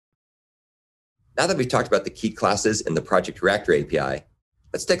Now that we've talked about the key classes in the Project Reactor API,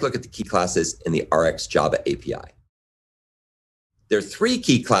 let's take a look at the key classes in the RxJava API. There are three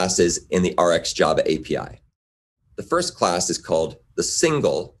key classes in the RxJava API. The first class is called the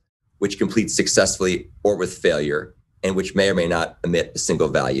single, which completes successfully or with failure, and which may or may not emit a single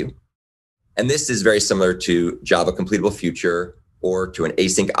value. And this is very similar to Java Completable Future or to an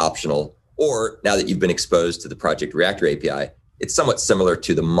async optional, or now that you've been exposed to the Project Reactor API, it's somewhat similar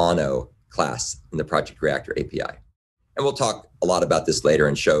to the mono class in the Project Reactor API. And we'll talk a lot about this later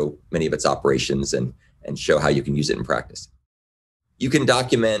and show many of its operations and show how you can use it in practice. You can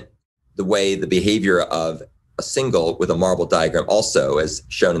document the behavior of a single with a marble diagram also, as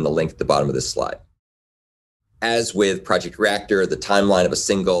shown in the link at the bottom of this slide. As with Project Reactor, the timeline of a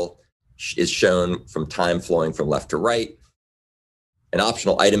single is shown from time flowing from left to right. An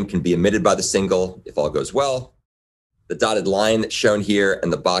optional item can be emitted by the single if all goes well. The dotted line that's shown here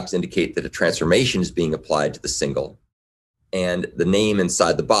and the box indicate that a transformation is being applied to the single. And the name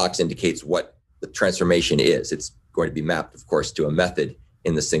inside the box indicates what the transformation is. It's going to be mapped, of course, to a method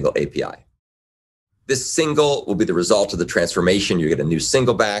in the single API. This single will be the result of the transformation. You get a new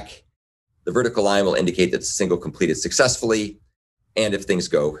single back. The vertical line will indicate that the single completed successfully. And if things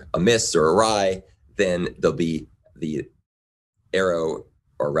go amiss or awry, then there'll be the arrow,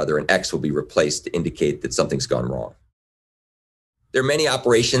 or rather an X will be replaced to indicate that something's gone wrong. There are many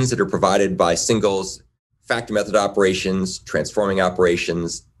operations that are provided by singles: factor method operations, transforming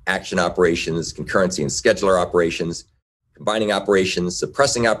operations, action operations, concurrency and scheduler operations, combining operations,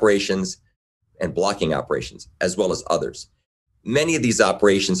 suppressing operations, and blocking operations, as well as others. Many of these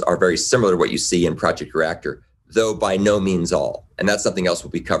operations are very similar to what you see in Project Reactor, though by no means all. And that's something else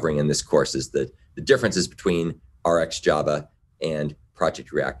we'll be covering in this course, is the differences between RxJava and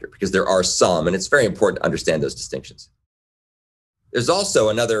Project Reactor, because there are some, and it's very important to understand those distinctions. There's also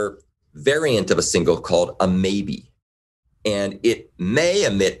another variant of a single called a maybe, and it may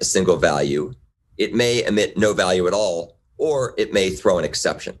emit a single value, it may emit no value at all, or it may throw an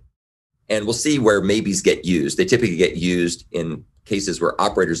exception. And we'll see where maybes get used. They typically get used in cases where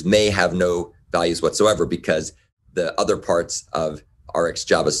operators may have no values whatsoever because the other parts of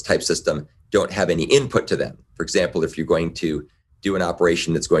RxJava's type system don't have any input to them. For example, if you're going to do an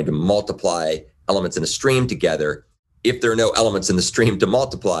operation that's going to multiply elements in a stream together, if there are no elements in the stream to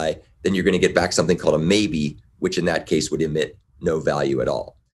multiply, then you're going to get back something called a maybe, which in that case would emit no value at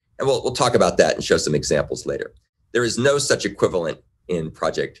all. And we'll talk about that and show some examples later. There is no such equivalent in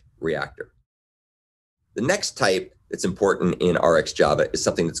Project Reactor. The next type that's important in RxJava is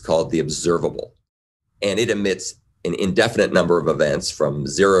something that's called the observable. And it emits an indefinite number of events from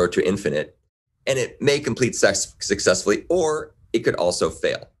 0 to infinite, and it may complete successfully, or it could also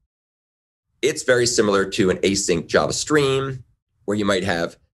fail. It's very similar to an async Java stream, where you might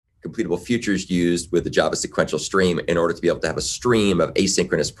have completable futures used with the Java sequential stream in order to be able to have a stream of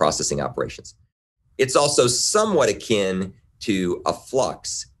asynchronous processing operations. It's also somewhat akin to a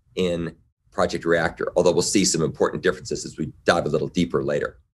flux in Project Reactor, although we'll see some important differences as we dive a little deeper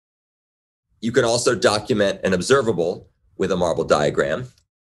later. You can also document an observable with a marble diagram.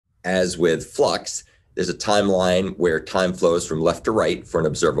 As with Flux, there's a timeline where time flows from left to right for an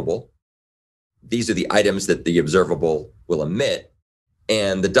observable. These are the items that the observable will emit,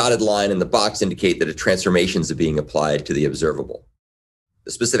 and the dotted line and the box indicate that a transformation is being applied to the observable.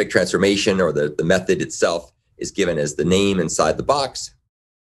 The specific transformation, or the method itself, is given as the name inside the box,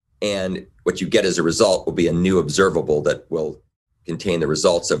 and what you get as a result will be a new observable that will contain the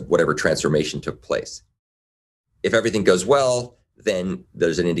results of whatever transformation took place. If everything goes well, then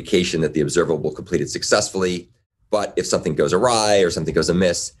there's an indication that the observable completed successfully, but if something goes awry or something goes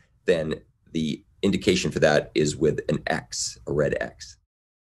amiss, then the indication for that is with an X, a red X.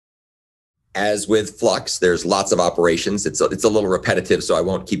 As with Flux, there's lots of operations. It's a little repetitive, so I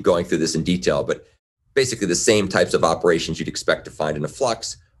won't keep going through this in detail, but basically the same types of operations you'd expect to find in a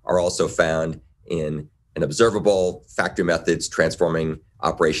Flux are also found in an observable, factor methods, transforming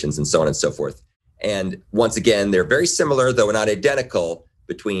operations, and so on and so forth. And once again, they're very similar, though not identical,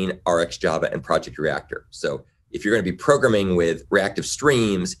 between RxJava and Project Reactor. So if you're going to be programming with reactive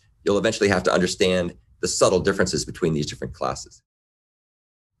streams, you'll eventually have to understand the subtle differences between these different classes.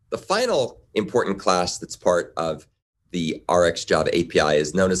 The final important class that's part of the RxJava API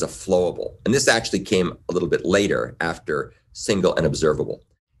is known as a Flowable. And this actually came a little bit later after single and observable.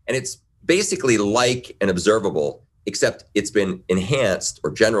 And it's basically like an observable, except it's been enhanced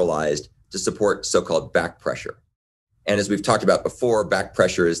or generalized to support so-called back pressure. And as we've talked about before, back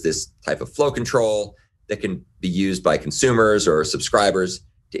pressure is this type of flow control that can be used by consumers or subscribers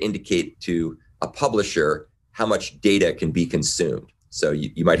to indicate to a publisher how much data can be consumed. So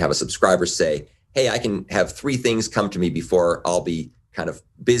you might have a subscriber say, hey, I can have 3 things come to me before I'll be kind of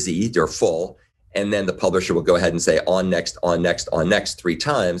busy or full. And then the publisher will go ahead and say on next, on next, on next 3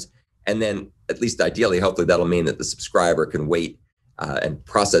 times. And then at least ideally, hopefully that'll mean that the subscriber can wait and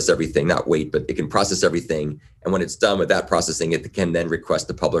process everything, not wait, but it can process everything. And when it's done with that processing, it can then request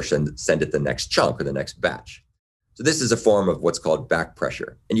the publisher and send it the next chunk or the next batch. So this is a form of what's called back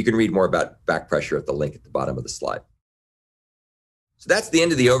pressure. And you can read more about back pressure at the link at the bottom of the slide. So that's the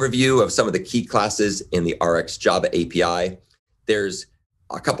end of the overview of some of the key classes in the RxJava API. There's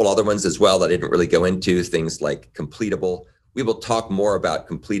a couple other ones as well that I didn't really go into, things like Completable. We will talk more about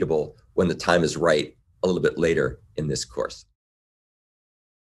Completable when the time is right a little bit later in this course.